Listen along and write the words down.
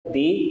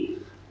दी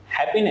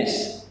happiness.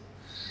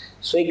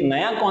 सो एक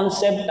नया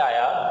concept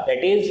आया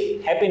दैट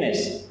इज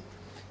हैप्पीनेस,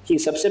 कि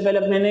सबसे पहले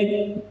अपने ने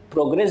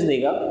प्रोग्रेस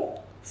देगा,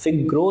 फिर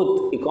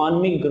ग्रोथ,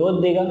 इकोनॉमिक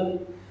ग्रोथ देगा,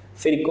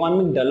 फिर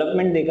इकोनॉमिक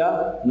डेवलपमेंट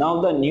देगा।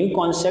 Now the new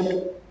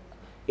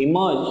concept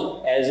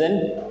emerge as an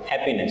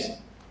happiness,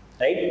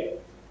 right.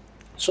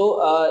 सो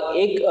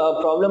एक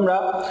प्रॉब्लम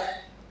रहा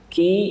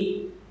कि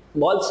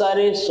बहुत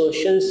सारे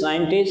सोशल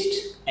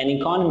साइंटिस्ट एंड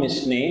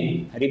इकोनॉमिस्ट ने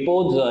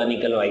रिपोर्ट्स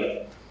निकलवाई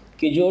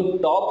कि जो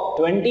टॉप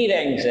 20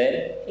 रैंक्स है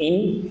in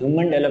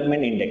human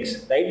development index,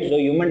 right, जो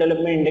ह्यूमन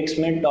डेवलपमेंट इंडेक्स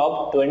में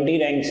टॉप 20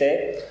 रैंक्स है,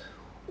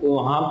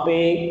 वहाँ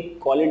पे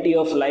क्वालिटी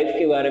ऑफ लाइफ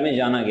के बारे में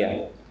जाना गया।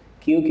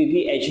 क्योंकि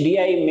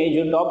HDI में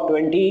जो टॉप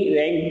 20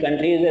 रैंक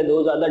कंट्रीज है,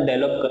 those are the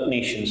developed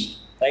Nations,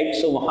 right.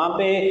 सो वहाँ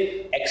पे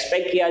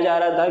एक्सपेक्ट किया जा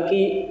रहा था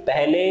कि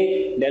पहले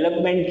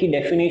डेवलपमेंट की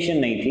डेफिनेशन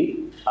नहीं थी,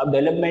 अब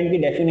डेवलपमेंट की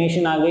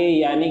डेफिनेशन आ गई,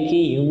 यानी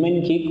कि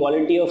ह्यूमन की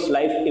क्वालिटी ऑफ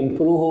लाइफ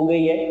इम्प्रूव हो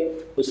गई है,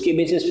 उसके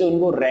बेसिस पे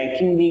उनको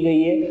रैंकिंग दी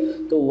गई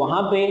है। तो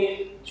वहाँ पे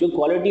जो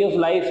क्वालिटी ऑफ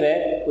लाइफ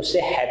है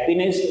उससे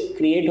हैप्पीनेस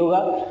क्रिएट होगा।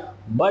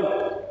 बट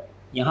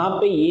यहाँ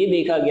पे ये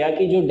देखा गया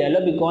कि जो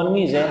डेवलप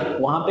इकोनॉमीज है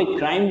वहाँ पे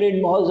क्राइम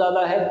रेट बहुत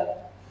ज़्यादा है,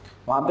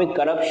 वहाँ पे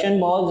करप्शन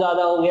बहुत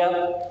ज़्यादा हो गया,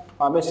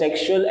 वहाँ पे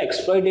सेक्सुअल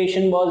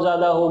एक्सप्लॉयटेशन बहुत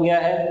ज़्यादा हो गया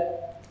है,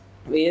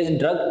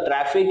 drug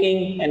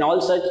trafficking and all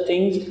such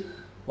things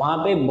वहाँ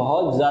पे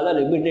बहुत ज़्यादा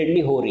रिपीटेडली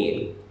हो रही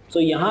है। सो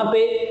यहाँ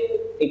पे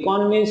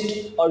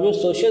इकोनॉमिस्ट और जो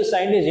सोशल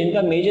साइंटिस्ट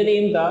जिनका मेजर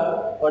एम था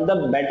और the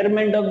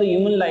betterment of the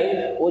human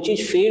life, वो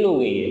चीज़ फेल हो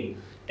गई है।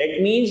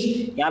 दैट मीन्स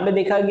यहाँ पे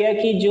देखा गया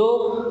कि जो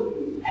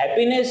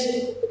हैप्पीनेस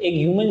एक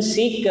ह्यूमन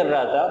सीख कर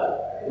रहा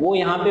था वो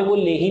यहाँ पे वो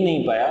ले ही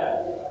नहीं पाया,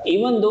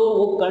 इवन दो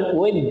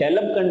वो एक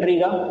डेवलप कंट्री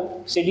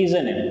का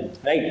सिटीजन है,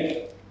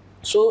 राइट।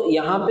 सो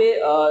यहाँ पे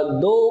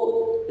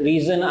दो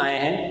रीज़न आए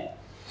हैं।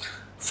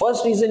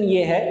 फर्स्ट रीज़न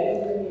ये है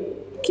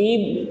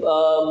कि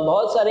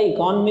बहुत सारे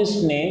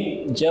इकोनॉमिस्ट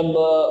ने जब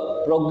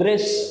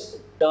प्रोग्रेस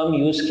टर्म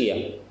यूज़ किया,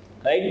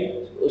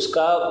 राइट,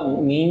 उसका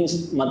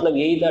मीन्स मतलब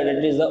यही था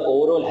that is the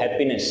overall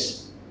happiness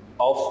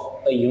of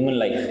a human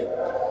life,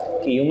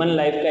 कि ह्यूमन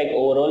लाइफ का एक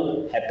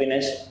ओवरऑल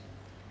हैप्पीनेस।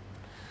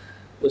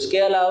 उसके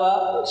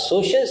अलावा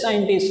सोशल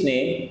साइंटिस्ट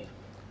ने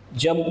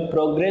जब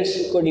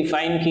प्रोग्रेस को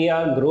डिफाइन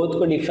किया, ग्रोथ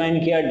को डिफाइन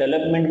किया,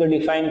 डेवलपमेंट को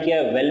डिफाइन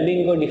किया,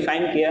 वेलबींग को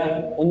डिफाइन किया,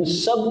 उन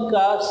सब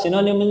का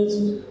सिनोनिम्स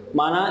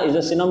माना is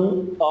a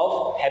synonym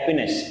of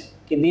happiness,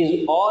 कि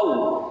this all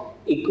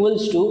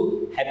equals to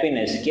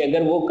happiness, कि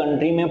अगर वो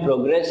कंट्री में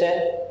प्रोग्रेस है,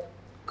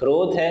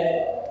 ग्रोथ है,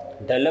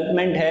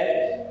 डेवलपमेंट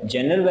है,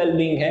 जनरल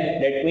वेलबींग है,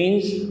 दैट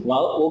मीन्स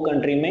वो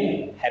कंट्री में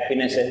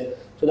हैप्पीनेस है।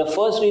 So the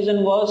first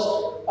reason was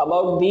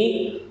about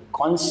the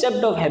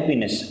concept of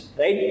happiness,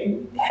 right?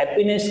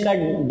 Happiness का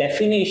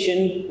definition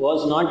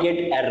was not yet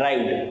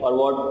arrived or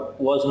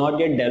what was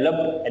not yet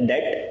developed at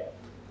that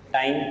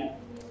time,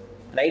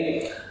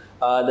 right?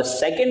 The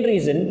second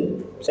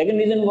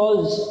reason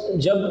was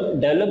जब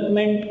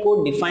development को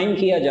define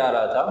किया जा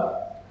रहा था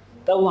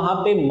तब वहाँ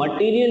पे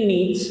material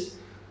needs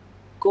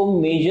को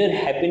major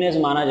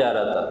happiness माना जा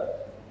रहा था,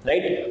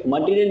 right?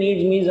 Material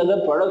needs means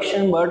अगर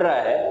production बढ़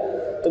रहा है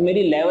तो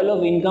मेरी लेवल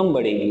ऑफ इनकम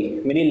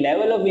बढ़ेगी, मेरी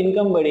लेवल ऑफ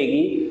इनकम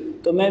बढ़ेगी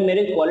तो मैं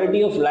मेरे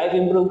क्वालिटी ऑफ लाइफ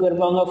इंप्रूव कर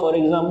पाऊंगा। फॉर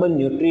एग्जांपल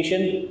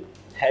न्यूट्रिशन,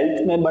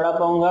 हेल्थ में बढ़ा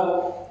पाऊंगा,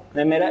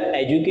 मैं मेरा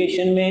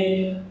एजुकेशन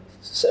में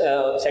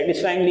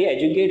सेटिस्फाइंगली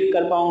एजुकेट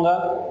कर पाऊंगा,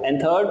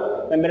 एंड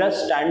थर्ड मैं मेरा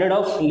स्टैंडर्ड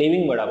ऑफ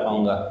लिविंग बढ़ा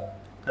पाऊंगा,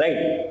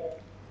 राइट।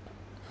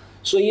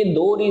 सो ये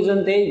दो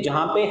रीजन थे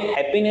जहाँ पे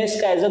हैप्पीनेस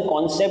का एज अ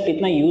कॉन्सेप्ट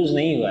इतना यूज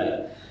नहीं हुआ है,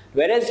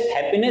 where as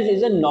happiness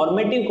is a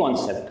normative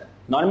concept.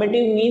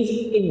 Normative means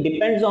it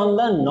depends on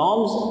the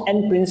norms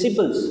and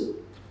principles,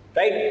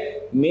 right?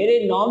 मेरे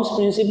norms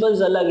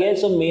principles अलग है,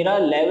 so मेरा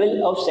level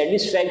of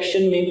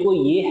satisfaction मेरे को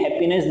ये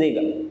happiness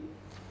देगा,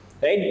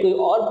 right? कोई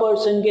और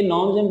person के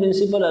norms and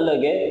principle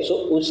अलग है, so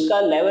उसका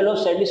level of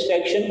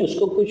satisfaction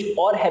उसको कुछ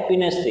और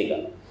happiness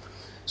देगा।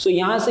 So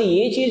यहाँ से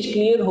ये चीज़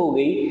clear हो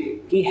गई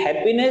कि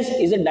happiness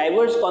is a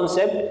diverse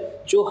concept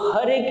जो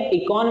हर एक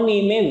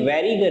economy में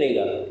vary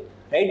करेगा,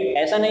 राइट।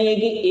 ऐसा नहीं है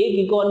कि एक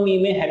इकोनॉमी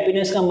में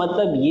हैप्पीनेस का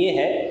मतलब ये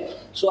है,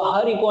 सो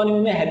हर इकोनॉमी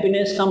में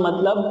हैप्पीनेस का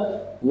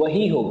मतलब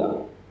वही होगा,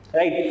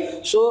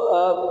 राइट। सो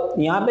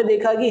यहाँ पे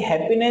देखा कि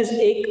हैप्पीनेस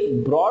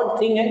एक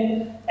ब्रॉड थिंग है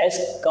एज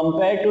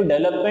कंपेयर टू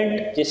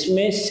डेवलपमेंट,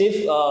 जिसमें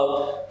सिर्फ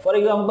फॉर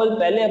एग्जांपल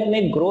पहले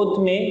अपने ग्रोथ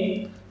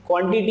में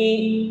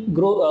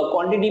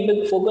क्वांटिटी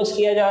पे फोकस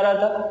किया जा रहा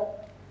था,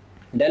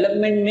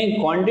 डेवलपमेंट में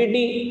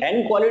quantity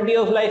and quality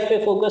of life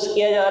पे फोकस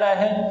किया जा रहा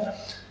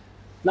है।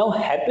 नाउ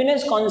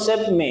हैप्पीनेस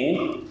कॉन्सेप्ट में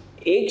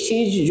एक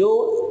चीज जो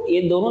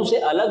ये दोनों से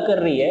अलग कर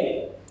रही है,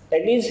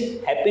 दैट इज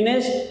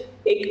हैप्पीनेस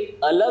एक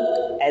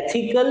अलग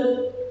एथिकल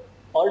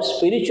और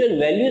स्पिरिचुअल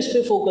वैल्यूज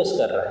पे फोकस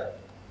कर रहा है,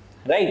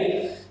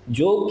 राइट,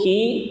 जो कि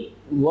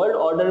वर्ल्ड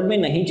ऑर्डर में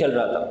नहीं चल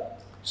रहा था।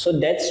 So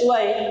that's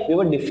why we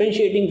were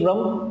differentiating from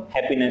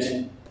happiness.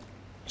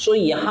 सो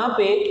यहाँ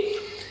पे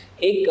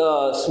एक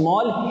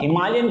small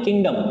Himalayan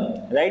kingdom,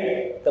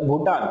 right, the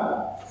Bhutan,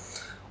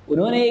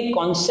 उन्होंने एक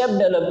कॉन्सेप्ट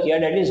डेवलप किया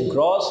that is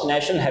gross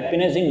national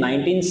happiness in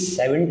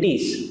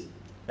 1970s,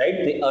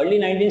 right? The early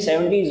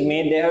 1970s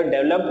में they have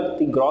developed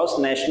the gross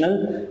national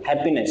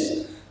happiness.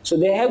 So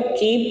they have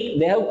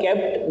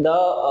kept the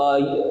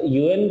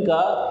UN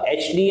का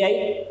HDI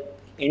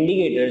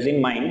indicators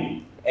in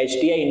mind.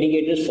 HDI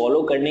indicators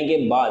follow करने के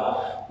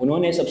बाद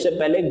उन्होंने सबसे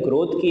पहले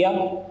growth किया,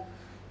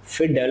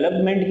 फिर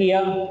डेवलपमेंट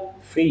किया,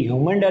 फिर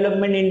ह्यूमन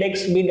डेवलपमेंट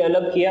इंडेक्स भी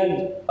डेवलप किया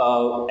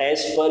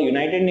as per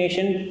United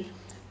nation,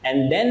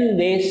 and then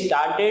they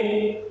started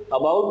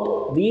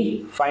about the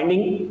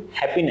finding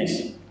happiness,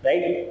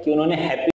 right, कि उन्होंने हैप्पी